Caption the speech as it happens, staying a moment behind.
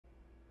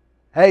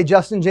Hey,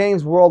 Justin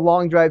James, World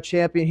Long Drive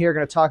Champion here.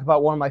 Going to talk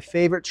about one of my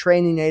favorite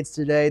training aids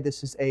today.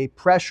 This is a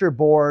pressure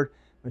board.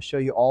 I'm going to show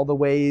you all the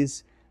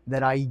ways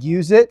that I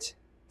use it.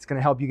 It's going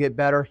to help you get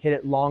better, hit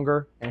it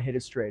longer, and hit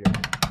it straighter.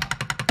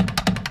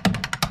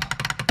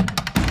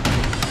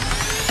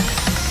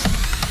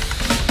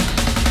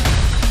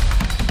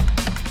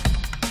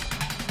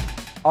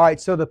 All right,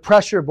 so the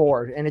pressure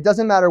board, and it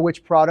doesn't matter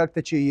which product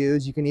that you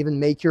use. You can even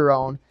make your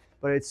own.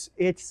 But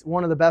it's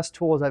one of the best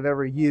tools I've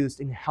ever used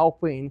in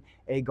helping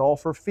a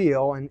golfer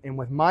feel, and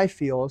with my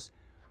feels,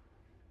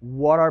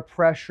 what our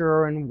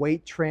pressure and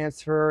weight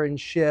transfer and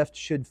shift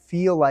should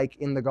feel like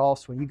in the golf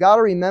swing. You got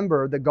to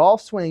remember, the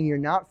golf swing, you're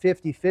not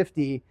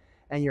 50-50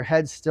 and your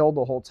head's still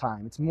the whole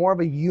time. It's more of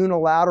a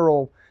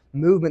unilateral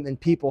movement than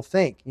people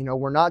think. You know,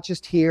 we're not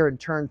just here and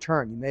turn.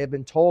 You may have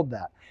been told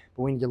that.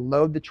 But when you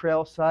load the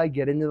trail side,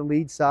 get into the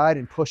lead side,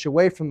 and push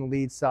away from the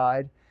lead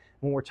side,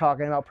 when we're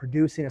talking about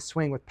producing a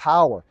swing with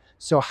power.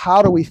 So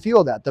how do we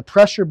feel that? The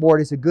pressure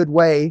board is a good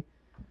way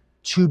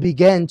to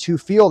begin to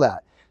feel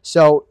that.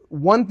 So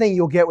one thing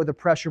you'll get with the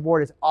pressure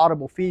board is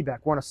audible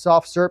feedback. We're on a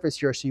soft surface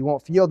here, so you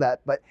won't feel that.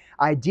 But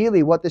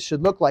ideally, what this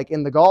should look like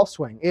in the golf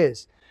swing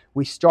is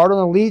we start on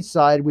the lead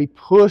side, we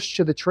push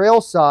to the trail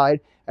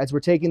side as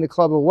we're taking the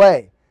club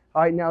away.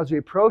 All right, now as we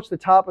approach the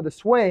top of the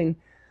swing,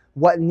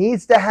 what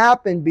needs to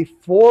happen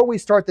before we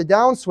start the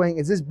downswing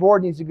is this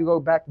board needs to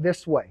go back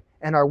this way,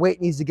 and our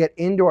weight needs to get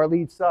into our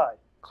lead side.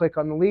 Click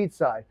on the lead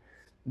side.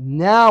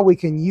 Now we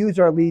can use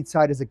our lead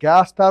side as a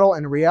gas pedal,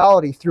 and in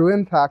reality, through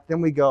impact,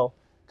 then we go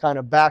kind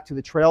of back to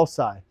the trail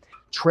side.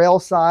 Trail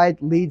side,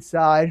 lead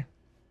side,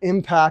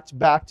 impact,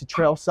 back to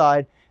trail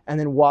side, and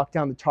then walk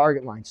down the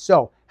target line.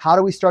 So how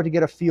do we start to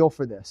get a feel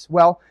for this?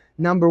 Well,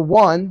 number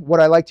one,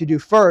 what I like to do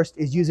first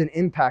is use an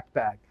impact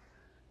bag.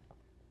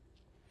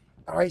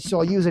 All right, so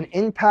I'll use an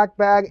impact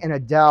bag and a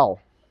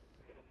dowel.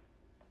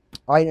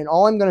 All right, and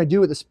all I'm going to do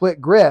with a split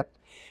grip,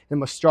 I'm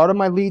going to start on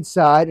my lead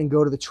side and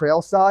go to the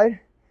trail side.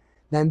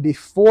 Then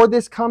before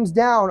this comes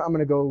down, I'm going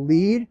to go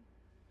lead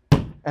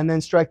and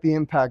then strike the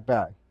impact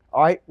bag.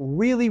 All right,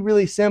 really,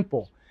 really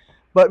simple.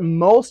 But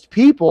most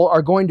people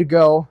are going to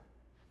go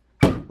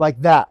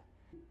like that.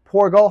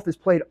 Poor golf is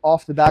played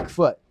off the back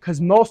foot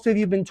because most of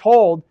you have been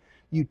told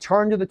you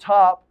turn to the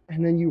top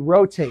and then you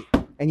rotate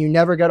and you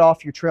never get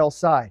off your trail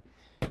side.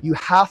 You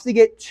have to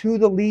get to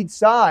the lead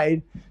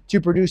side to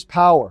produce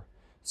power.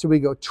 So we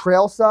go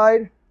trail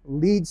side,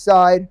 lead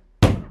side,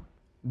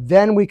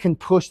 then we can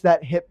push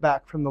that hip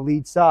back from the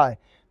lead side.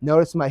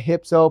 Notice my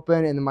hips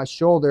open and then my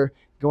shoulder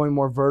going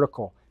more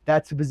vertical.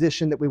 That's the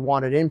position that we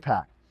want at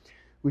impact.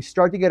 We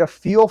start to get a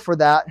feel for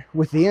that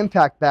with the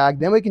impact bag.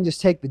 Then we can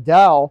just take the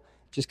dowel,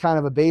 just kind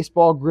of a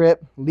baseball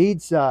grip,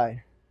 lead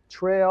side,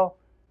 trail,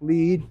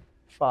 lead,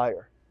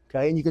 fire.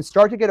 Okay, and you can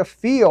start to get a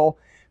feel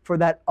for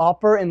that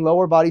upper and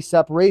lower body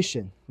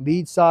separation.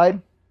 Lead side,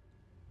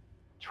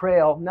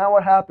 trail. Now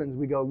what happens?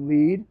 We go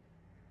lead.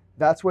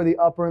 That's where the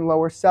upper and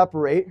lower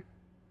separate.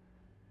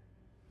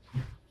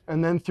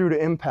 And then through to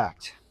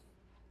impact.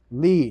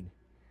 Lead,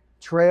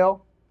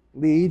 trail,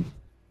 lead,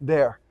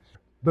 there.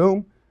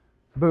 Boom,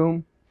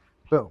 boom,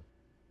 boom.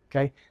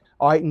 Okay.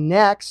 All right,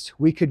 next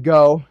we could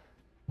go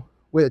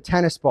with a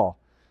tennis ball.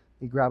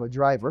 You grab a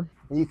driver.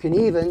 And you can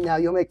even, now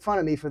you'll make fun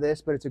of me for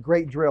this, but it's a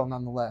great drill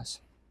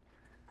nonetheless.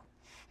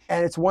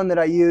 And it's one that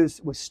I use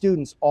with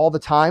students all the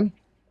time,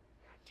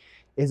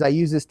 is I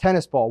use this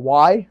tennis ball.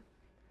 Why?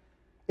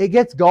 It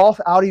gets golf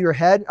out of your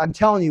head. I'm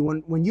telling you,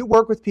 when you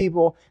work with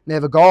people and they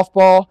have a golf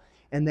ball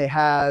and they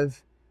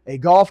have a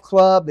golf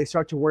club, they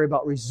start to worry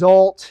about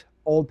result,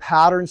 old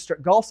patterns.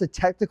 Golf's a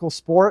technical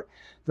sport.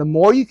 The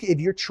more you, if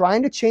you're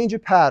trying to change a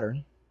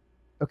pattern,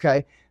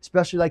 okay,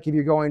 especially like if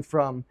you're going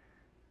from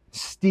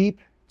steep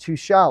to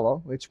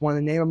shallow, which one of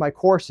the name of my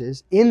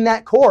courses, in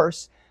that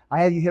course,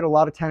 I have you hit a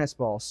lot of tennis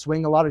balls,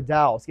 swing a lot of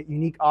dowels, get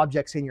unique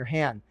objects in your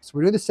hand. So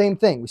we're doing the same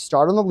thing. We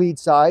start on the lead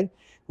side.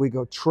 We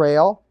go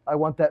trail. I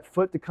want that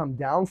foot to come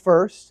down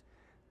first,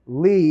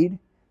 lead,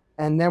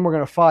 and then we're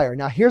going to fire.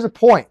 Now here's a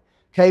point,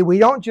 okay? We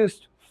don't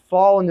just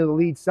fall into the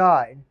lead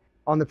side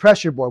on the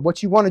pressure board.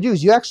 What you want to do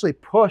is you actually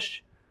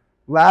push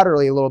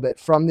laterally a little bit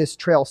from this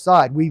trail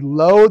side. We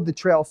load the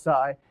trail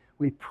side.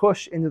 We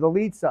push into the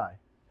lead side.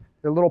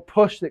 The little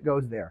push that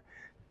goes there.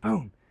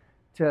 Boom.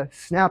 To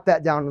snap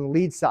that down on the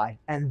lead side.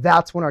 And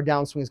that's when our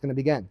downswing is going to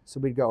begin. So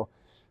we go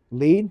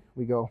lead.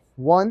 We go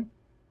 1,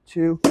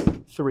 2,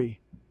 3.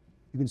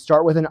 You can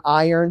start with an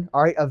iron.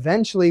 All right,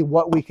 eventually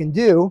what we can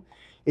do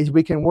is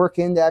we can work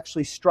into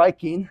actually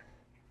striking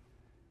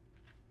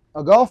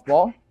a golf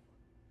ball.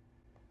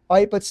 All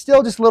right, but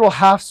still just little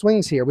half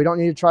swings here. We don't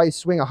need to try to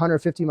swing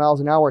 150 miles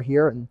an hour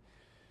here and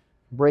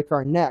break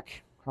our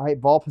neck. All right,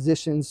 ball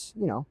positions,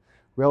 you know,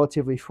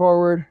 relatively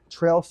forward,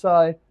 trail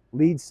side,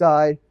 lead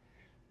side.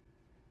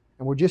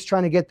 And we're just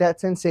trying to get that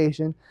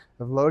sensation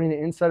of loading the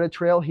inside of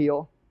trail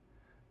heel,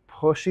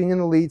 pushing in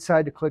the lead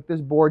side to click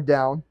this board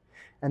down,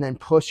 and then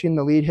pushing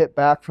the lead hip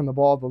back from the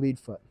ball of the lead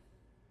foot.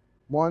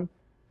 1,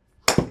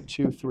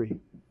 2, 3.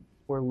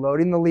 We're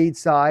loading the lead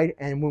side,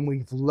 and when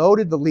we've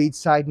loaded the lead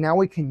side, now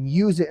we can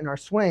use it in our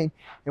swing,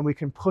 and we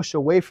can push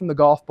away from the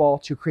golf ball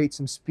to create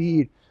some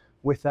speed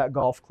with that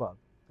golf club,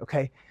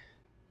 okay?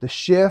 The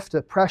shift,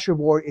 the pressure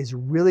board is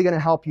really gonna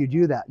help you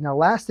do that. Now,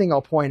 last thing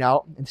I'll point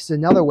out, and this is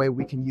another way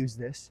we can use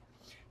this,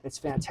 it's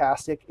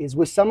fantastic, is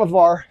with some of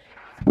our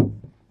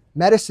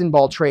medicine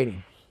ball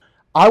training.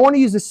 I want to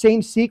use the same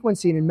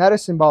sequencing in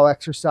medicine ball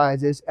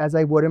exercises as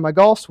I would in my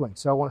golf swing.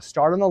 So I want to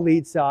start on the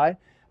lead side.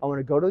 I want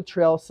to go to the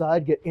trail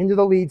side, get into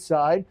the lead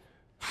side,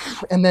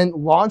 and then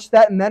launch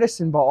that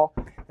medicine ball.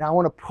 And I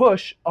want to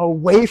push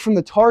away from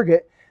the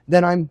target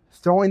that I'm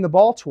throwing the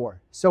ball toward.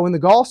 So in the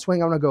golf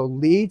swing, I'm going to go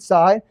lead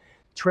side,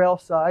 trail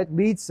side,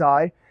 lead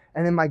side,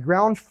 and then my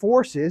ground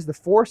forces, the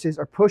forces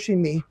are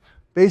pushing me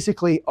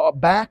basically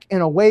back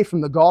and away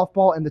from the golf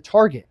ball and the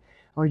target.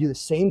 I'm going to do the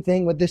same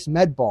thing with this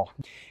med ball.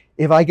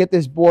 If I get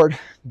this board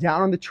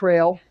down on the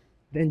trail,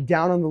 then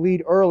down on the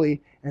lead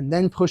early, and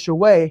then push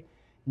away,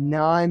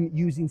 now I'm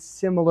using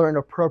similar and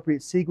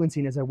appropriate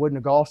sequencing as I would in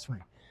a golf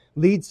swing.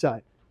 Lead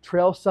side,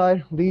 trail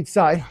side, lead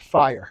side,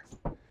 fire.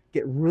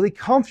 Get really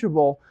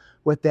comfortable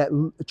with that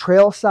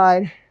trail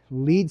side,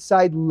 lead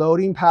side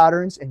loading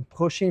patterns and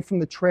pushing from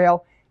the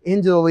trail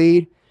into the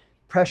lead.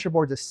 Pressure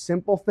board's a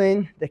simple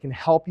thing that can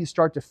help you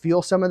start to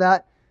feel some of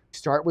that.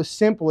 Start with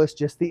simplest,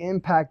 just the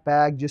impact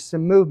bag, just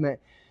some movement.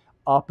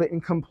 Up it in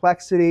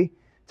complexity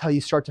till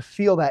you start to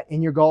feel that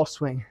in your golf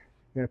swing.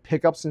 You're going to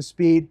pick up some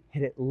speed,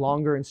 hit it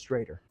longer and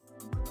straighter.